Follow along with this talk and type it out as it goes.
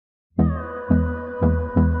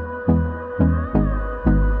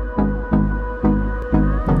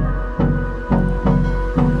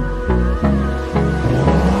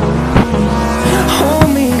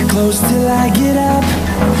I get up,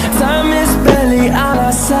 time is barely on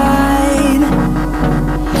our side.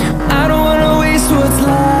 I don't wanna waste what's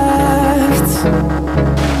left.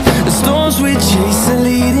 The storms we chase are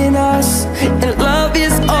leading us, and love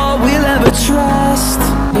is all we'll ever trust.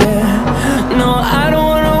 Yeah, no, I don't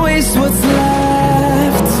wanna waste what's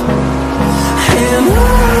left. And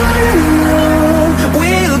on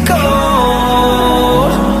we'll go,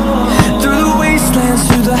 through the wastelands,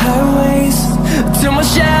 through the highways, till my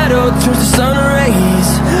shadow turns to sun rays.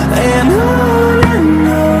 And on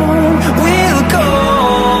we'll go,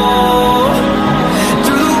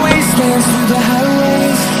 through the wastelands, through the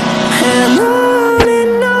highways, and on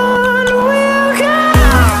we'll go.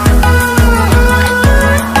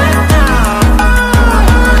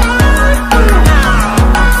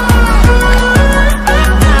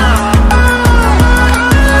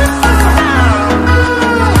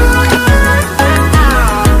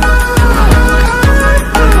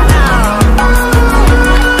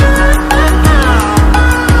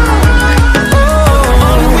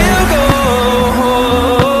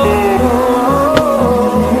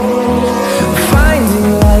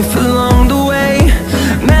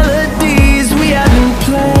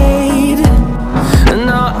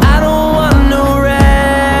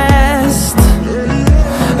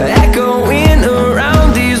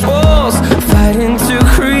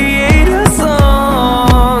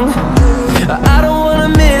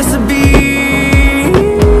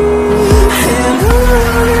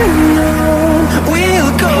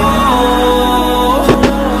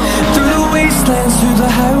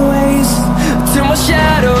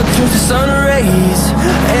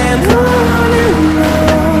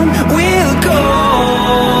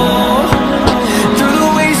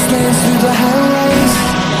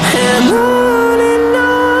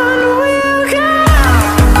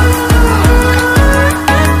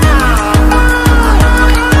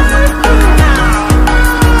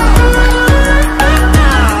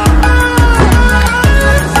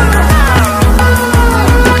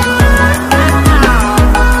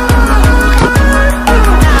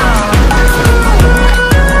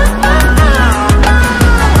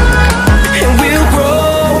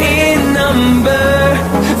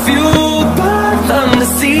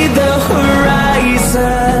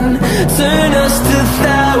 Turn us to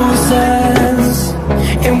thousands,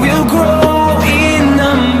 and we'll grow in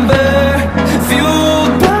number,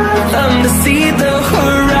 fueled by them to see the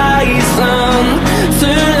horizon.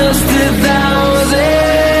 Turn us to thousands,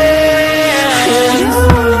 and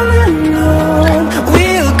on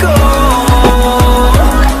we'll go,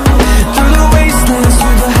 through the wastelands,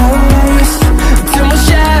 through the highways, till my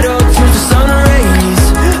shadow turns to sun rays.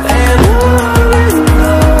 And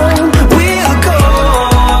on we'll go,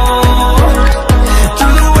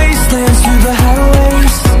 through the wastelands, through the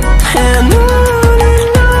highways, and on we'll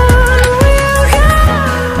go.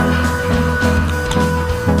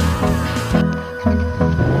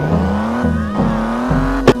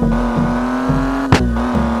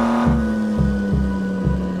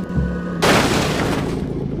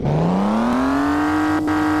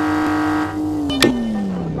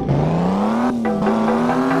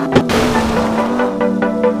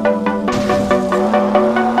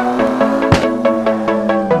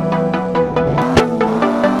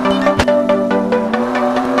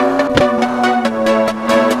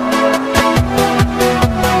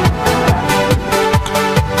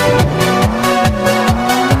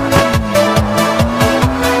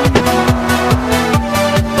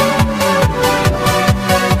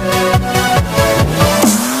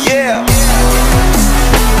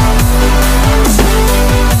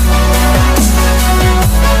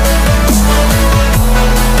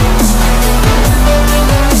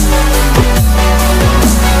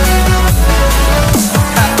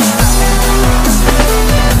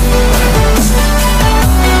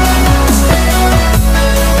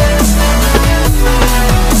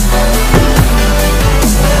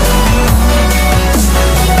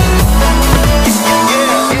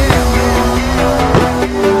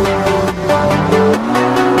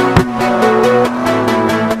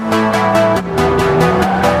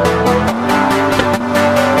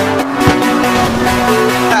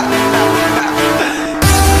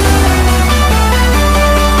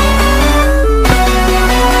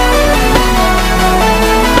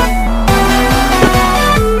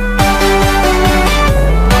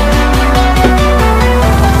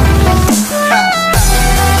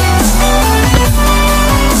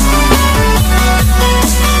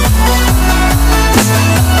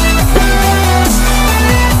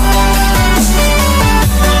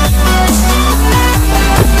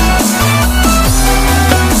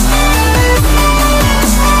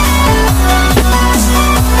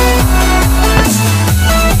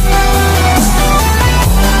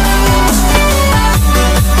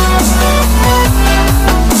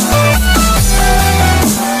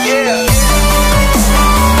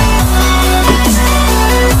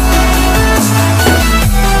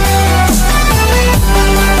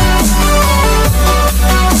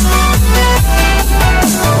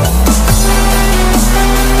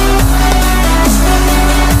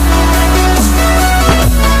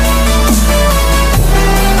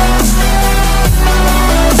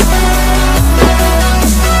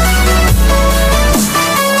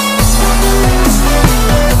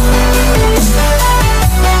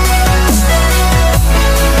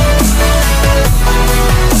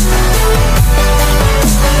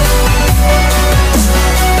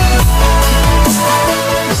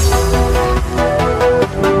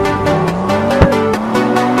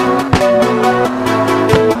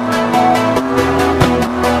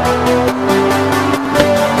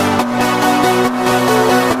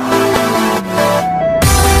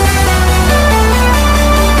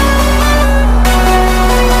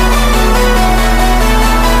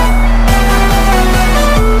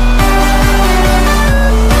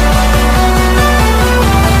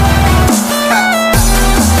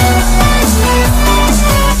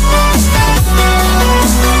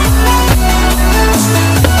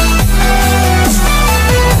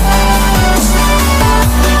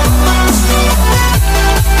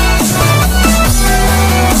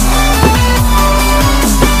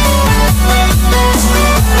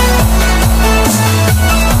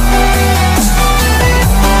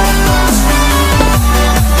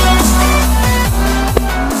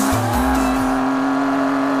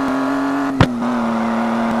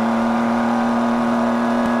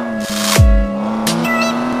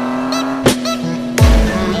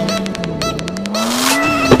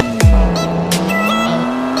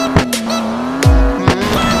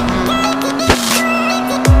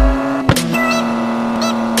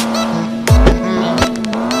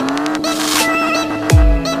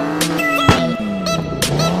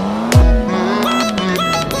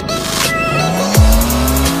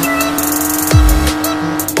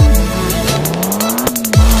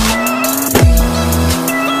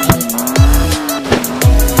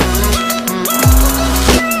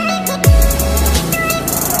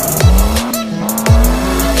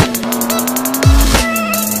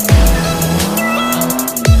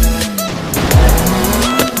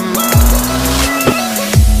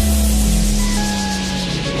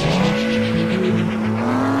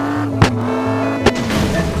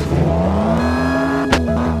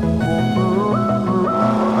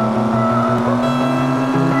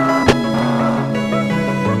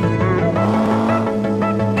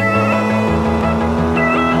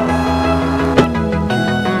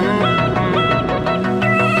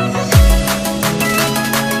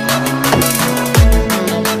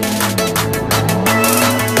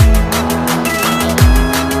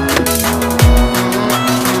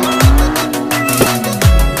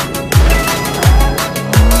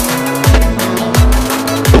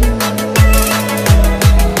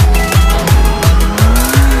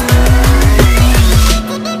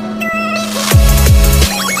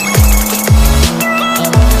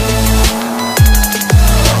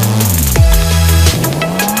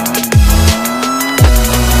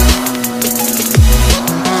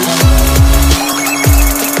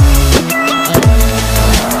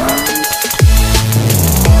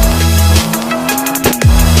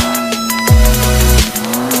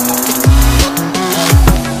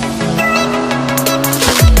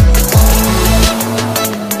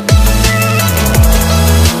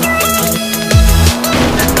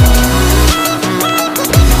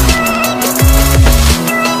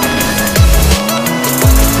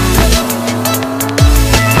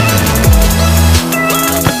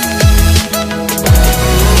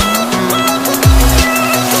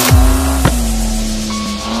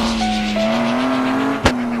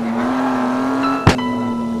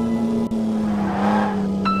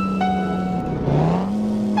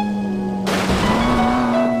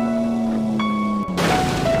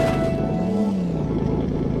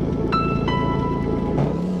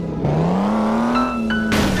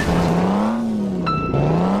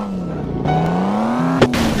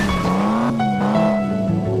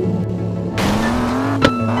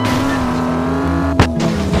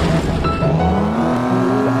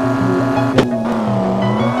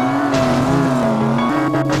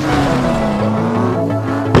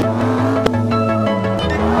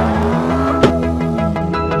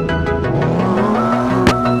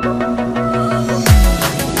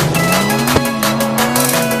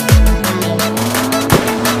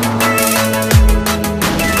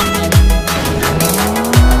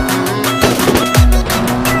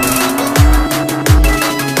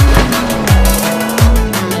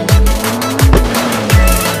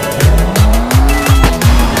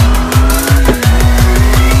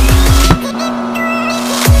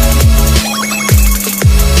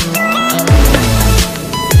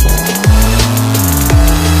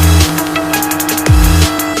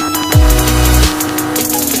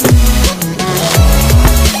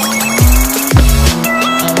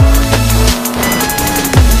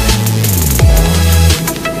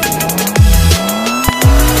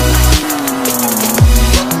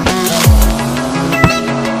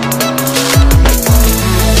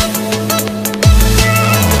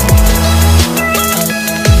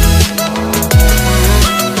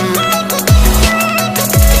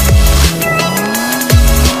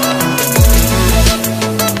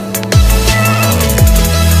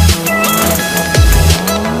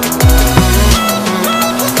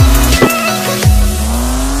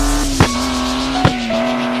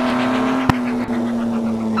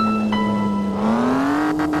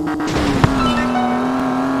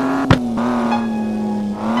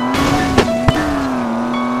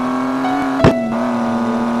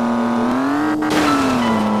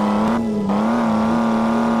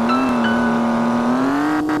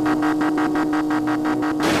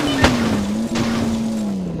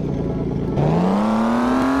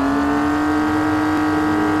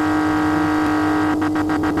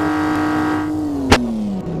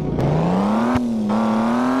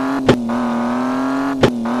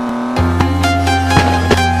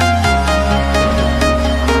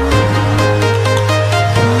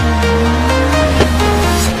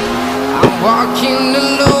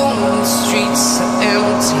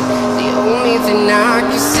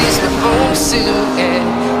 silhouette.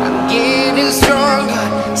 I'm getting stronger,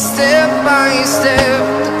 step by step.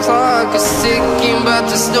 The clock is ticking, but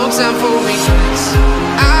there's no time for me.